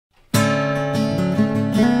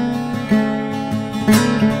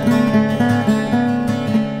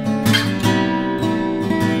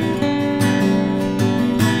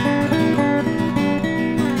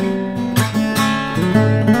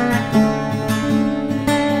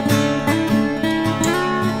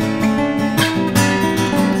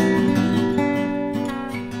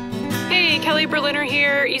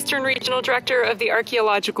General Director of the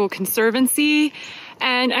Archaeological Conservancy,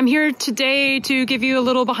 and I'm here today to give you a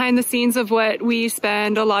little behind the scenes of what we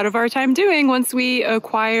spend a lot of our time doing once we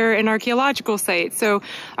acquire an archaeological site. So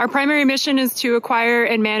our primary mission is to acquire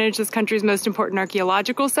and manage this country's most important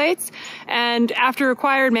archaeological sites. And after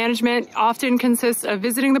acquired, management often consists of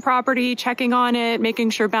visiting the property, checking on it, making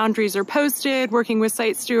sure boundaries are posted, working with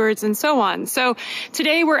site stewards, and so on. So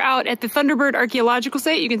today we're out at the Thunderbird Archaeological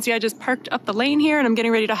Site. You can see I just parked up the lane here and I'm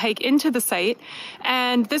getting ready to hike into the site.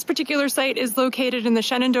 And this particular site is located in the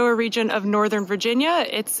Shenandoah region of Northern Virginia.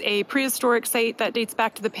 It's a prehistoric site that dates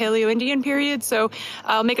back to the Paleoindian period. So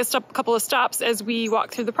I'll make a couple of stops as we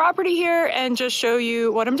walk through the property here and just show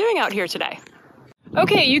you what I'm doing out here today.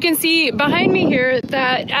 Okay, you can see behind me here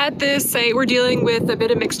that at this site we're dealing with a bit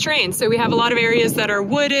of mixed terrain. So we have a lot of areas that are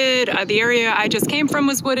wooded. The area I just came from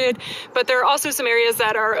was wooded, but there are also some areas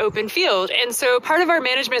that are open field. And so part of our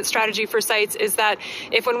management strategy for sites is that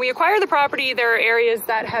if when we acquire the property, there are areas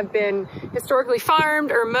that have been historically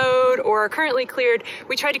farmed or mowed or are currently cleared,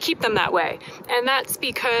 we try to keep them that way. And that's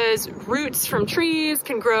because roots from trees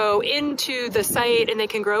can grow into the site and they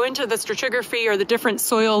can grow into the stratigraphy or the different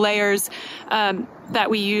soil layers that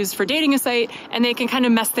we use for dating a site, and they can kind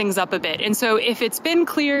of mess things up a bit. And so if it's been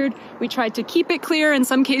cleared, we try to keep it clear. In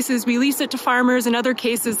some cases, we lease it to farmers. In other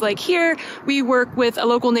cases, like here, we work with a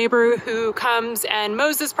local neighbor who comes and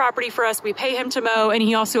mows this property for us. We pay him to mow, and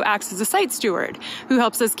he also acts as a site steward who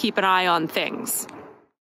helps us keep an eye on things.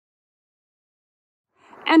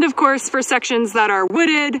 And of course, for sections that are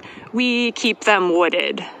wooded, we keep them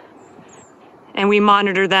wooded. And we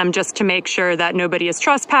monitor them just to make sure that nobody is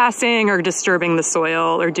trespassing or disturbing the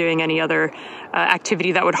soil or doing any other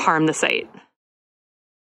activity that would harm the site.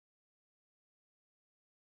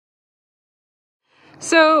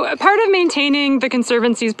 So part of maintaining the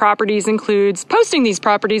Conservancy's properties includes posting these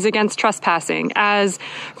properties against trespassing, as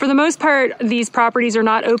for the most part, these properties are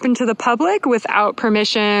not open to the public without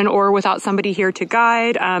permission or without somebody here to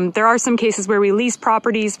guide. There are some cases where we lease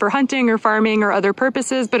properties for hunting or farming or other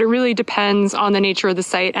purposes, but it really depends on the nature of the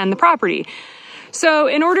site and the property. So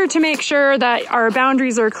in order to make sure that our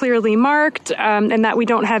boundaries are clearly marked and that we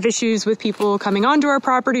don't have issues with people coming onto our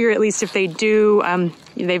property, or at least if they do,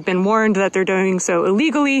 they've been warned that they're doing so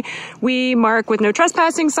illegally, we mark with no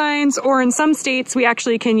trespassing signs, or in some states we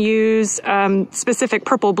actually can use specific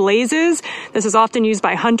purple blazes. This is often used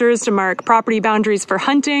by hunters to mark property boundaries for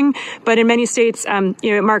hunting, but in many states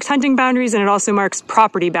it marks hunting boundaries and it also marks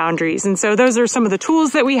property boundaries. And so those are some of the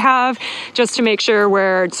tools that we have just to make sure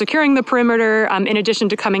we're securing the perimeter, in addition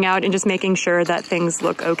to coming out and just making sure that things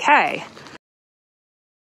look okay.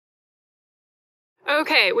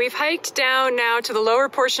 Okay, we've hiked down now to the lower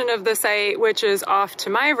portion of the site, which is off to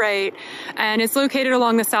my right, and it's located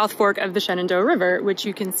along the South Fork of the Shenandoah River, which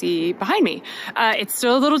you can see behind me. It's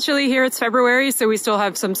still a little chilly here. It's February, so we still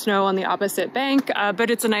have some snow on the opposite bank, but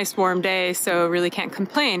it's a nice warm day, so really can't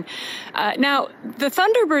complain. Now, the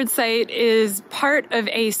Thunderbird site is part of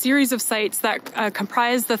a series of sites that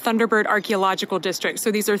comprise the Thunderbird Archaeological District. So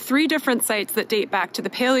these are 3 different sites that date back to the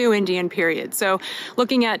Paleoindian period. So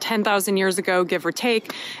looking at 10,000 years ago, give or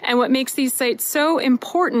take. And what makes these sites so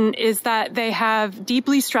important is that they have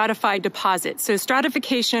deeply stratified deposits. So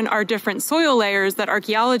stratification are different soil layers that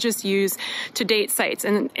archaeologists use to date sites.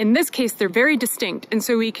 And in this case, they're very distinct. And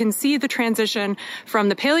so we can see the transition from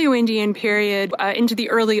the Paleoindian period into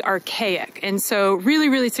the early Archaic. And so really,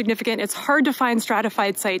 really significant. It's hard to find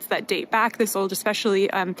stratified sites that date back this old, especially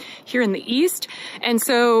here in the East. And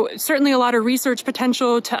so certainly a lot of research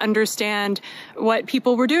potential to understand what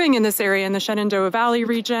people were doing in this area in the Shenandoah Valley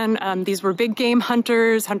region. These were big game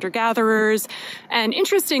hunters, hunter-gatherers. And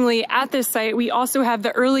interestingly, at this site, we also have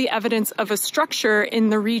the early evidence of a structure in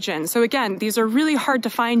the region. So again, these are really hard to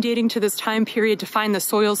find dating to this time period, to find the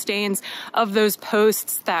soil stains of those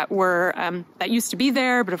posts that were, that used to be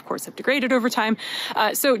there, but of course have degraded over time.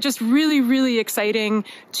 So just really, really exciting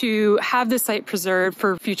to have this site preserved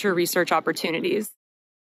for future research opportunities.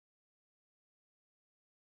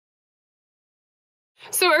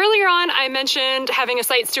 So earlier on, I mentioned having a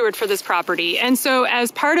site steward for this property. And so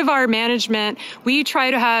as part of our management, we try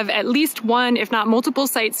to have at least one, if not multiple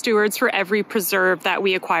site stewards for every preserve that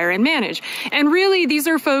we acquire and manage. And really, these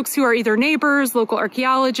are folks who are either neighbors, local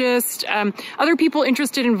archaeologists, other people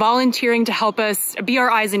interested in volunteering to help us be our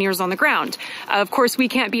eyes and ears on the ground. Of course, we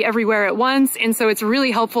can't be everywhere at once. And so it's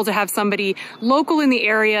really helpful to have somebody local in the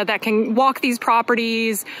area that can walk these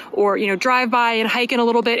properties or, drive by and hike in a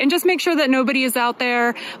little bit and just make sure that nobody is out there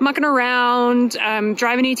mucking around,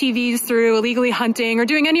 driving ATVs through, illegally hunting, or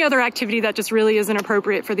doing any other activity that just really isn't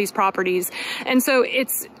appropriate for these properties. And so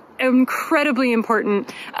it's incredibly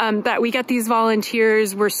important that we get these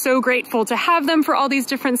volunteers. We're so grateful to have them for all these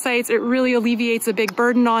different sites. It really alleviates a big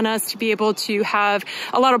burden on us to be able to have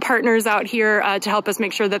a lot of partners out here to help us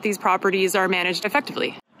make sure that these properties are managed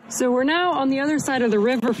effectively. So we're now on the other side of the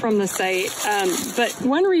river from the site, but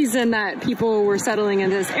one reason that people were settling in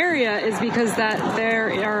this area is because that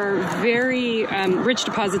there are very rich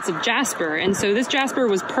deposits of jasper, and so this jasper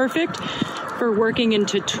was perfect for working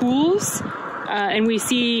into tools. And we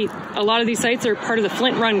see a lot of these sites are part of the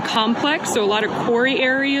Flint Run complex, so a lot of quarry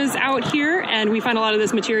areas out here, and we find a lot of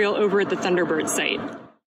this material over at the Thunderbird site.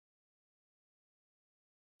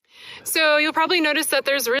 So you'll probably notice that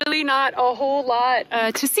there's really not a whole lot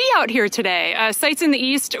to see out here today. Sites in the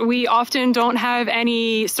east, we often don't have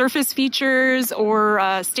any surface features or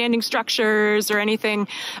standing structures or anything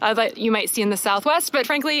that you might see in the southwest, but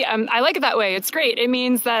frankly, I like it that way. It's great. It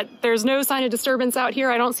means that there's no sign of disturbance out here.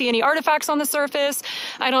 I don't see any artifacts on the surface.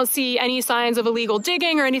 I don't see any signs of illegal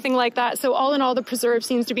digging or anything like that. So all in all, the preserve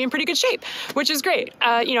seems to be in pretty good shape, which is great.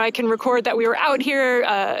 I can record that we were out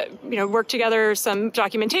here, work together some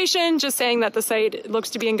documentation, just saying that the site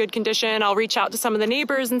looks to be in good condition. I'll reach out to some of the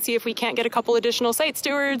neighbors and see if we can't get a couple additional site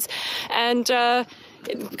stewards and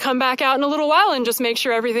come back out in a little while and just make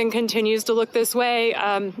sure everything continues to look this way.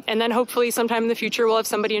 And then hopefully sometime in the future, we'll have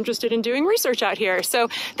somebody interested in doing research out here. So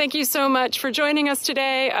thank you so much for joining us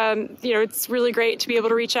today. It's really great to be able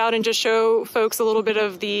to reach out and just show folks a little bit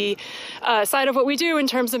of the side of what we do in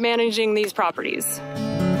terms of managing these properties.